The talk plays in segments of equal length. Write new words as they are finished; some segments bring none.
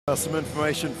Some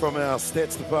information from our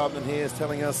stats department here is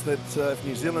telling us that if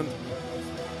New Zealand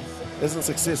isn't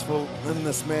successful in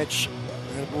this match,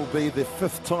 it will be the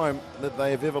 5th time that they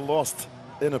have ever lost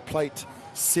in a plate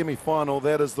semi-final.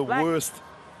 That is the worst.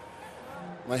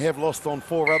 They have lost on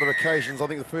 4 other occasions. I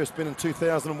think the first been in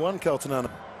 2001,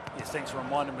 Kaltanana. Yes, thanks for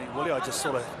reminding me, Willie. I just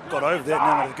sort of got over that.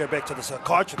 Now I'm going to go back to the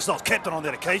psychiatrist. I was captain on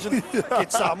that occasion.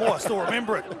 Get Samoa, I still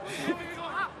remember it.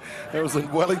 That was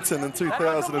in Wellington in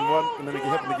 2001, and then it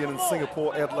happened again in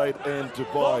Singapore, Adelaide, and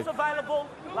Dubai.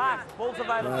 Balls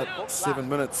available. 7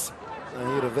 minutes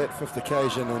ahead of that 5th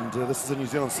occasion, and this is a New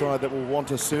Zealand side that will want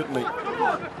to certainly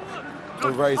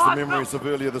raise the memories of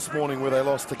earlier this morning where they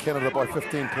lost to Canada by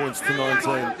 15 points to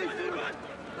 19.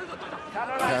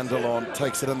 Candelon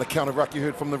takes it in the counter ruck, you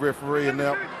heard from the referee, and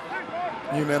now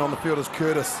new man on the field is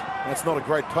Curtis. That's not a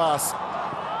great pass.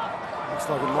 Looks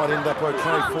like it might end up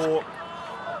okay for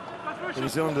the New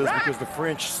Zealanders because the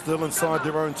French still inside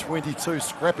their own 22.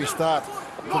 Scrappy start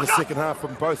to the second half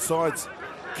from both sides.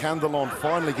 Candelon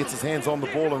finally gets his hands on the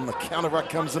ball and the counter ruck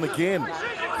comes in again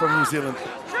from New Zealand.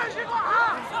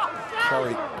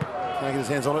 Curry can't get his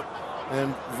hands on it,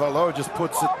 and Valo just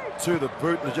puts it to the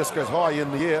boot and it just goes high in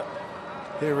the air.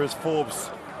 Here is Forbes.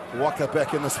 Waka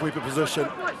back in the sweeper position.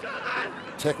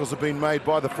 Tackles have been made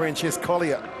by the French. Here's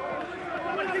Collier.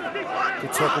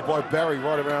 Good tackle by Barry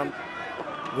right around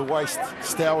the waist.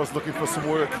 Stowers looking for some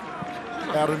work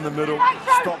out in the middle.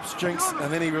 Stops Jinx,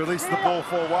 and then he released the ball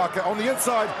for Waka on the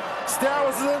inside.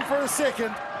 Stowers is in for a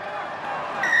second.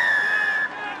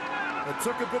 It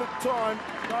took a bit of time.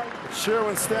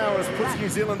 Sherwin Stowers puts New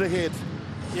Zealand ahead.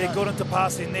 Yeah, good into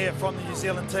passing there from the New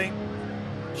Zealand team.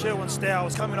 Sherwin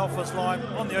Stowers coming off his line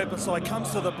on the open side,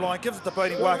 comes to the blind, gives it to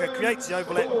Boding Waka, creates the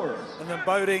overlap, and then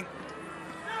Boding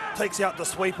takes out the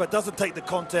sweeper, doesn't take the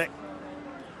contact.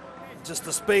 Just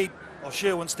the speed of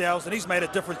Sherwin Stowers, and he's made a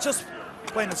difference just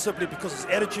plain and simply because his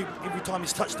attitude every time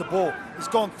he's touched the ball. He's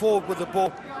gone forward with the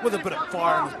ball with a bit of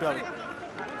fire in his belly.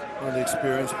 One of the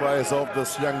experienced players of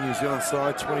this young New Zealand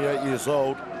side, 28 years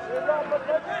old.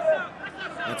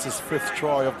 That's his 5th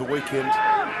try of the weekend.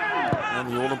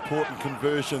 And the all-important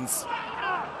conversions.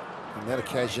 On that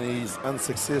occasion, he's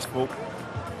unsuccessful.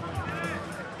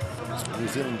 New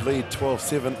Zealand lead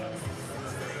 12-7.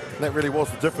 That really was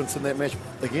the difference in that match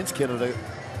against Canada.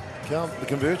 Count the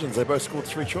conversions, they both scored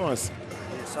 3 tries.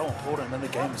 Yeah, so important in the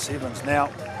game of sevens.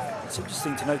 Now, it's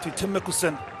interesting to note too, Tim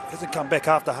Mickelson hasn't come back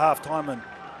after half-time, and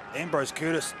Ambrose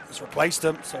Curtis has replaced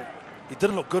him, so he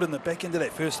didn't look good in the back end of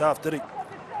that first half, did he?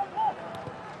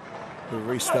 The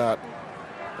restart.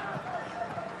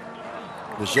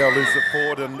 The Gel loses it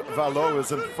forward, and Valo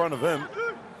is in front of him.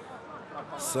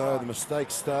 So the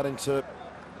mistakes starting to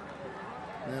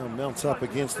now mount up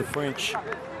against the French.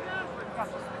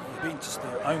 They've been just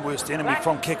their own worst enemy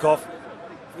from kick-off.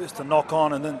 First to knock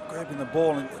on and then grabbing the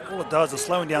ball, and all it does is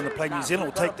slowing down the play. New Zealand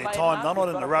will take their time. They're not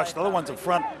in a rush. The other one's in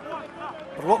front.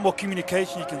 But a lot more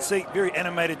communication. You can see very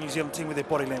animated New Zealand team with their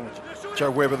body language.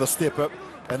 Joe Webber the step up,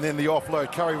 and then the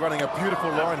offload. Curry running a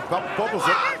beautiful line, bobbles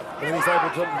it, and then he's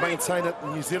able to maintain it.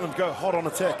 And New Zealand go hot on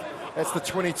attack. That's the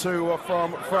 22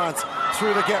 from France.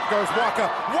 Through the gap goes Waka.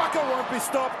 Waka won't be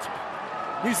stopped.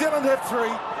 New Zealand have 3.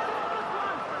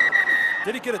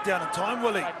 Did he get it down in time,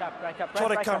 Willie? Break up, Try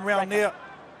to come round there.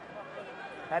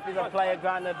 Happy the player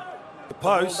grounded. The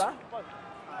post.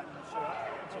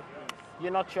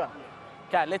 You're not sure.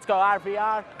 Okay, let's go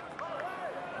RVR.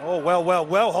 Oh,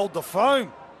 well, hold the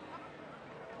phone.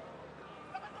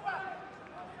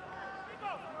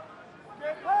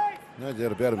 No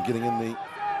doubt about him getting in the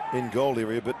in-goal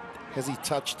area, but has he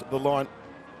touched the line?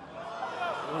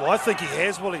 Oh, I think he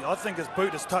has, Willie. I think his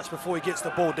boot is touched before he gets the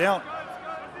ball down.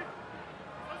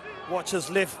 Watch his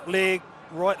left leg,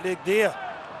 right leg there.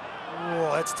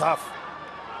 Oh, that's tough.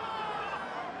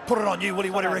 Put it on you, Willie.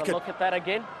 What do you reckon? Look at that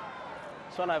again.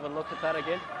 Just want to have a look at that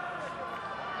again.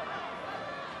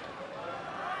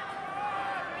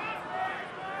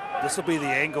 This will be the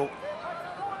angle.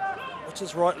 Watch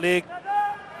his right leg.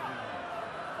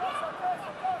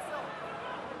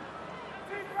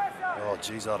 Oh,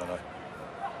 geez, I don't know.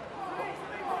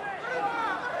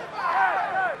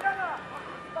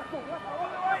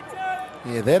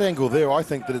 Yeah, that angle there, I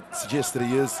think that it suggests that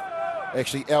he is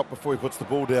actually out before he puts the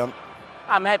ball down.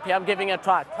 I'm happy. I'm giving it a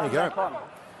try. There you go.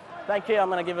 Thank you. I'm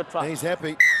going to give it a try. He's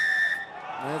happy.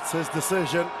 That's his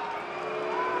decision.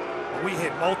 We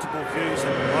had multiple views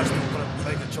and I still couldn't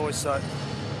make a choice, so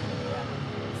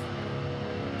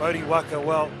Boding Waka,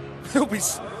 well, he'll be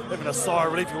having a sigh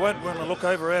of relief. He won't want to look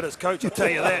over at his coach, I'll tell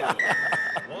you that.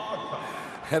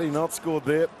 Had he not scored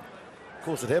there, of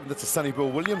course it happened. It's a Sonny Bill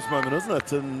Williams moment, isn't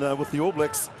it? And with the All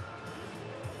Blacks,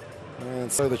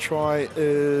 And so the try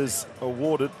is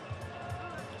awarded.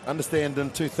 Understand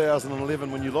in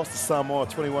 2011 when you lost to Samoa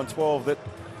 21-12 that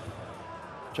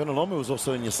John Alomu was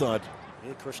also in your side.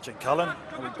 Yeah, Christian Cullen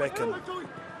coming back and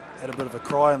had a bit of a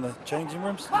cry in the changing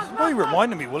rooms. Why you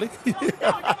reminding me, Willie?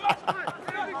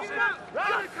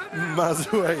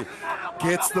 Mazue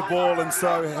gets the ball, and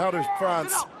so how does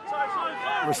France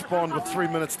respond with 3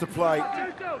 minutes to play?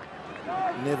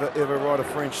 Never ever ride a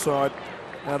French side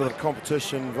out of the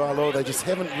competition. Valo, they just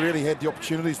haven't really had the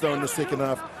opportunities though in the second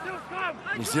half.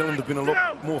 New Zealand have been a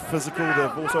lot more physical.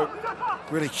 They've also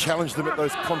really challenged them at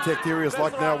those contact areas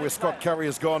like now where Scott Curry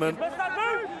has gone in.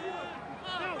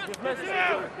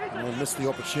 And they missed the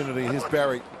opportunity. Here's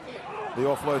Barry. The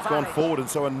offload's gone forward, and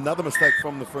so another mistake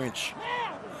from the French.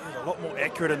 A lot more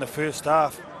accurate in the first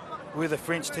half, where the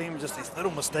French team, just these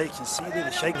little mistakes, and see there,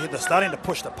 the shake head, they're starting to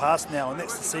push the pass now, and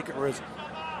that's the secret, whereas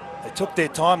they took their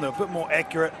time, they were a bit more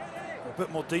accurate, a bit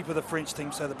more deeper, the French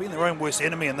team, so they've been their own worst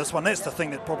enemy in this one. That's the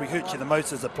thing that probably hurts you the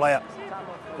most as a player,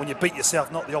 when you beat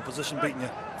yourself, not the opposition beating you.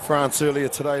 France earlier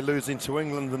today losing to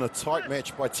England in a tight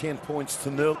match by 10 points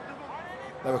to 0.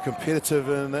 They were competitive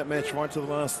in that match right to the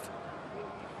last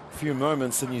few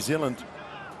moments. In New Zealand,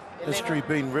 history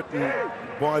being written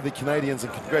by the Canadians,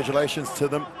 and congratulations to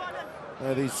them.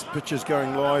 These pictures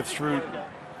going live through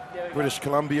British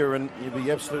Columbia, and you'll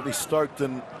be absolutely stoked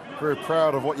and very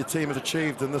proud of what your team has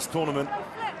achieved in this tournament.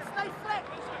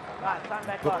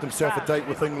 Booked himself a date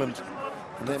with England,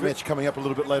 and that match coming up a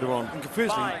little bit later on. And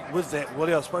firstly, with that,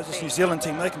 Willie, I suppose this New Zealand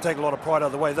team, they can take a lot of pride out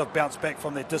of the way. They've bounced back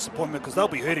from their disappointment, because they'll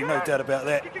be hurting, no doubt about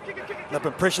that. They've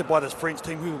been pressured by this French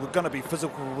team, who were going to be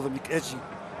physical with them, as you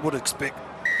would expect.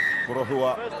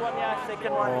 Borohua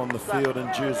on the field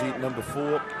in jersey number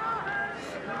 4.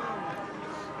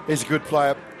 He's a good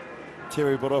player.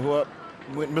 Terry Borohua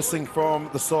went missing from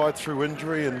the side through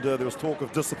injury, and there was talk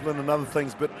of discipline and other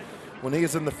things, but when he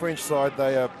is in the French side,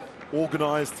 they are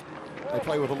organised. They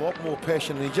play with a lot more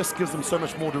passion, and he just gives them so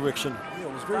much more direction. Yeah,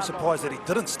 I was very surprised that he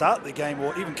didn't start the game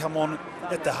or even come on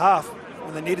at the half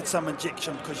when they needed some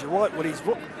injection, because you're right, well, he's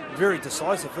looked very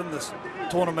decisive in this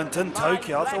tournament in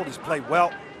Tokyo. I thought he's played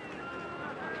well.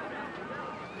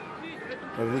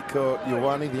 Rico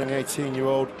Ioane, the young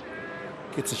 18-year-old,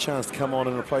 gets a chance to come on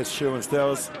and replace Sherwin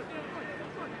Stowers.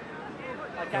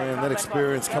 And that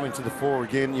experience coming to the fore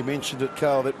again. You mentioned it,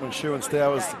 Carl, that when Sherwin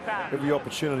Stowers, every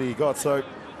opportunity he got. So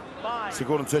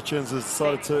Gordon Titchens has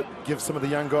decided to give some of the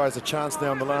young guys a chance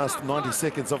now in the last 90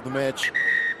 seconds of the match.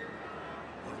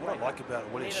 What I like about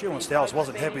it, Willie, Sherwin Stowers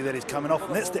wasn't happy that he's coming off,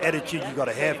 and that's the attitude you've got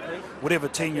to have, whatever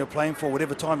team you're playing for,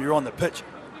 whatever time you're on the pitch.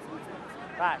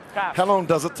 How long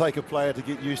does it take a player to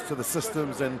get used to the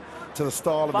systems and to the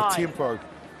style and the tempo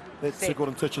that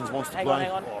Gordon Titchens wants to play?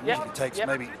 Well, it takes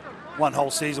maybe one whole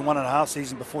season, 1.5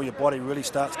 seasons before your body really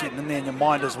starts getting in there, and your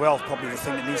mind as well is probably the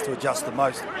thing that needs to adjust the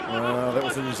most. That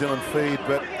was the New Zealand feed,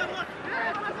 but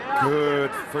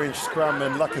good French scrum,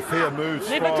 and Lacafia moves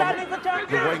from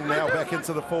the wing now back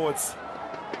into the forwards.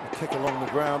 A kick along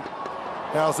the ground.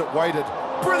 How's it weighted?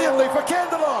 Brilliantly for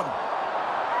Candelon!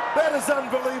 That is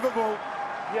unbelievable.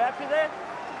 You happy there?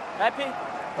 Happy?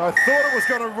 I thought it was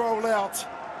going to roll out,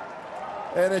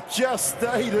 and it just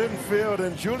stayed infield,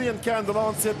 and Julian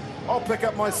Candelon said, I'll pick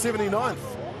up my 79th.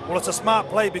 Well, it's a smart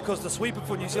play, because the sweeper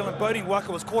for New Zealand, Bodie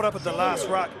Waka, was caught up at the last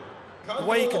ruck. The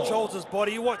way he controls his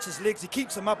body, you watch his legs, he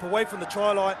keeps him up away from the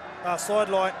try line,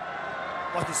 sideline,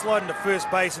 like he's sliding to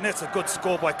first base, and that's a good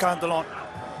score by Candelon.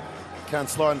 Can't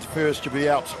slide into first, you'll be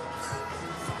out.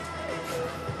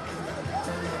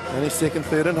 Only second,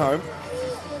 third and home.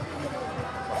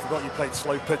 I forgot you played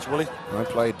slow pitch, Willie. I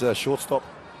played shortstop.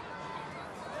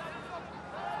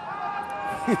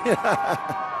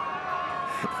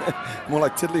 More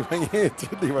like tiddlywing here,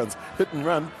 tiddly runs, hit and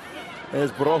run.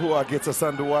 As Borohua gets us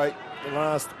underway. The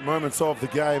last moments of the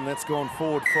game, that's gone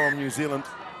forward from New Zealand.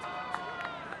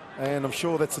 And I'm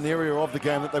sure that's an area of the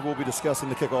game that they will be discussing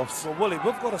the kickoffs. Well, Willie,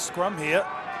 we've got a scrum here.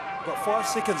 We've got 5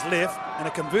 seconds left, and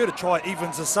a converted try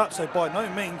evens us up, so by no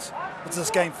means is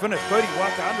this game finished. Bodie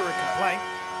Waka under a complaint.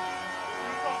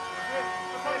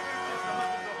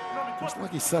 Looks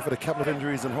like he suffered a couple of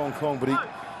injuries in Hong Kong, but he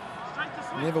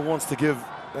never wants to give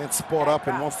that spot up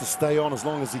and wants to stay on as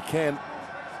long as he can.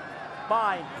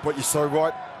 But you're so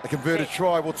right. A converted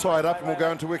try will tie it up, and we'll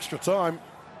go into extra time.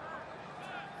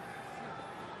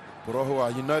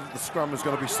 Borohua, you know that the scrum is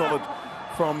going to be solid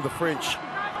from the French.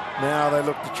 Now they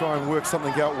look to try and work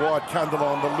something out wide.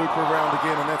 Candelon, the loop around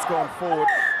again, and that's gone forward.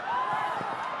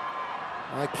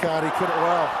 Icardi could it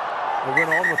well. They went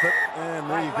on with it, and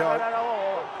there you go.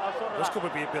 This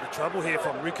could be a bit of trouble here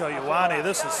from Rico Ioane.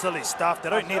 This is silly stuff. They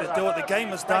don't need to do it. The game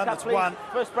is done. It's won.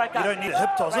 You don't need a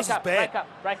hip toss. This is bad.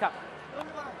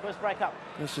 First break up.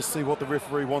 Let's just see what the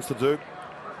referee wants to do.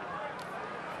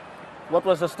 What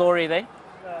was the story there?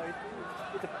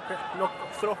 It's a knock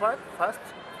throw first,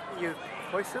 you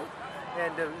whistle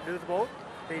and lose ball.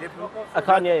 I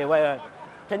can't hear you. Wait.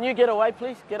 Can you get away,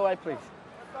 please? Get away, please.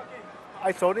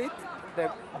 I saw it. The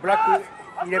black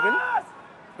 11.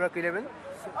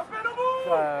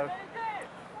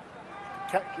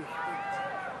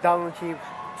 Down him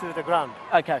to the ground.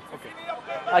 Okay,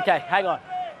 hang on.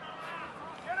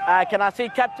 Can I see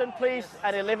captain, please,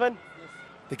 at 11?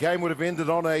 The game would have ended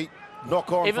on a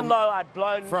knock-on. Even though I'd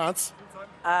blown... France.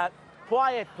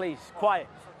 Quiet, please, quiet.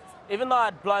 Even though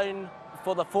I'd blown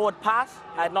for the forward pass,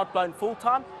 I had not blown full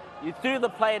time, you threw the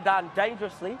player down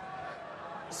dangerously.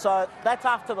 So that's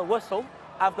after the whistle.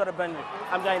 I'm going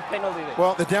penalty there.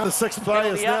 Well, they're down to 6 players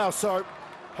Penalty now, out. so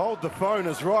hold the phone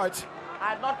is right.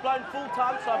 I had not blown full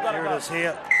time, so I've got to Here go. it is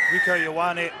here. Rico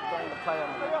Ioane.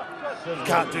 You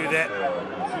can't do that.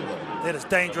 That is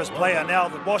dangerous player now.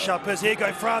 The wash-up is here.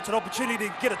 Go France, an opportunity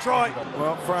to get a try.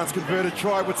 Well, France converted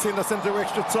try would send us into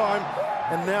extra time.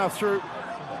 And now through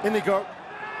Inigo.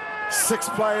 6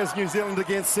 players, New Zealand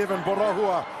against 7.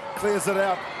 Borohua clears it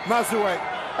out. Mazue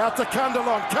out to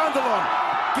Kandalon. Kandalon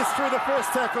gets through the first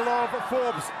tackle of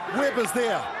Forbes. Webb is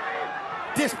there.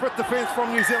 Desperate defence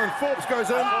from New Zealand. Forbes goes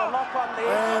in.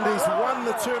 And he's won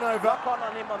the turnover. Knock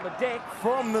on him on the deck.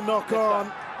 From the knock-on.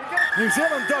 New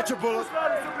Zealand dodge a bullet.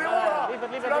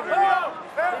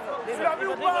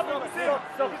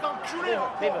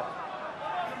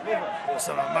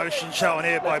 Some emotion shown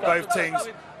here by both teams.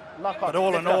 But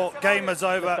all in all, game is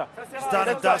over. It's done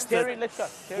and dusted.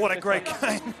 What a great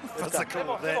game.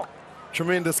 Physical of that.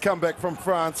 Tremendous comeback from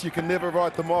France. You can never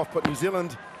write them off, but New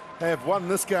Zealand have won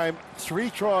this game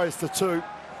 3 tries to 2.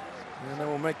 And they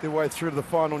will make their way through to the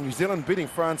final. New Zealand beating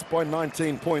France by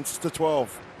 19 points to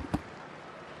 12.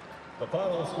 The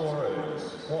final score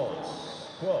is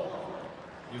France 12,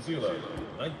 New Zealand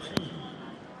 19.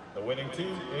 The winning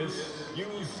team is New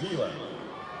Zealand.